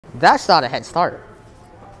That's not a head start.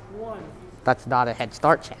 1. That's not a head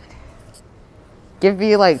start, Chad. Give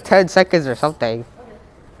me like 10 seconds or something. Okay.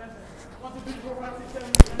 1, 2, 3, 4, 5, 6,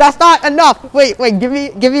 7. That's not enough. Wait, give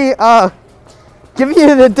me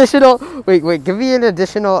an additional. Wait, give me an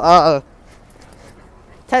additional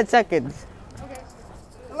 10 seconds. Okay.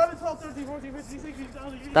 11, 12, 13, 14, 15, 16,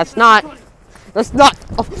 17. That's not. That's not.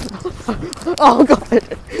 Oh, oh God!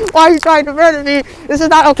 Why are you trying to murder me? This is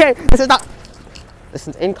not okay. This is not. This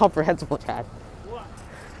is incomprehensible, Chad. What?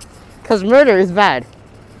 Cause murder is bad.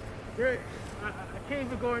 Great. I can't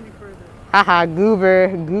even go any further. Haha, goober.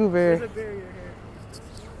 There's a barrier here.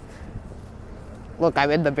 Look,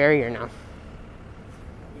 I'm in the barrier now.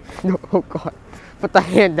 No, oh God. Put the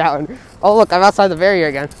hand down. Oh look, I'm outside the barrier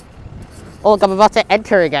again. Oh look, I'm about to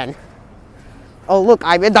enter again. Oh look,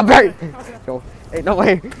 I'm in the barrier. Yo, ain't no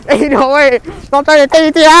way. Ain't no way. Stop trying to take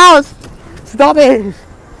me to your house. Stop it.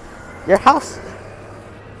 Your house.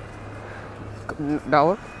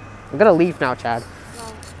 No. I'm gonna leave now, Chad. No.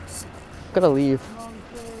 I'm gonna leave.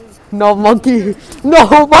 No, No monkey.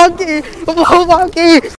 No monkey. No monkey.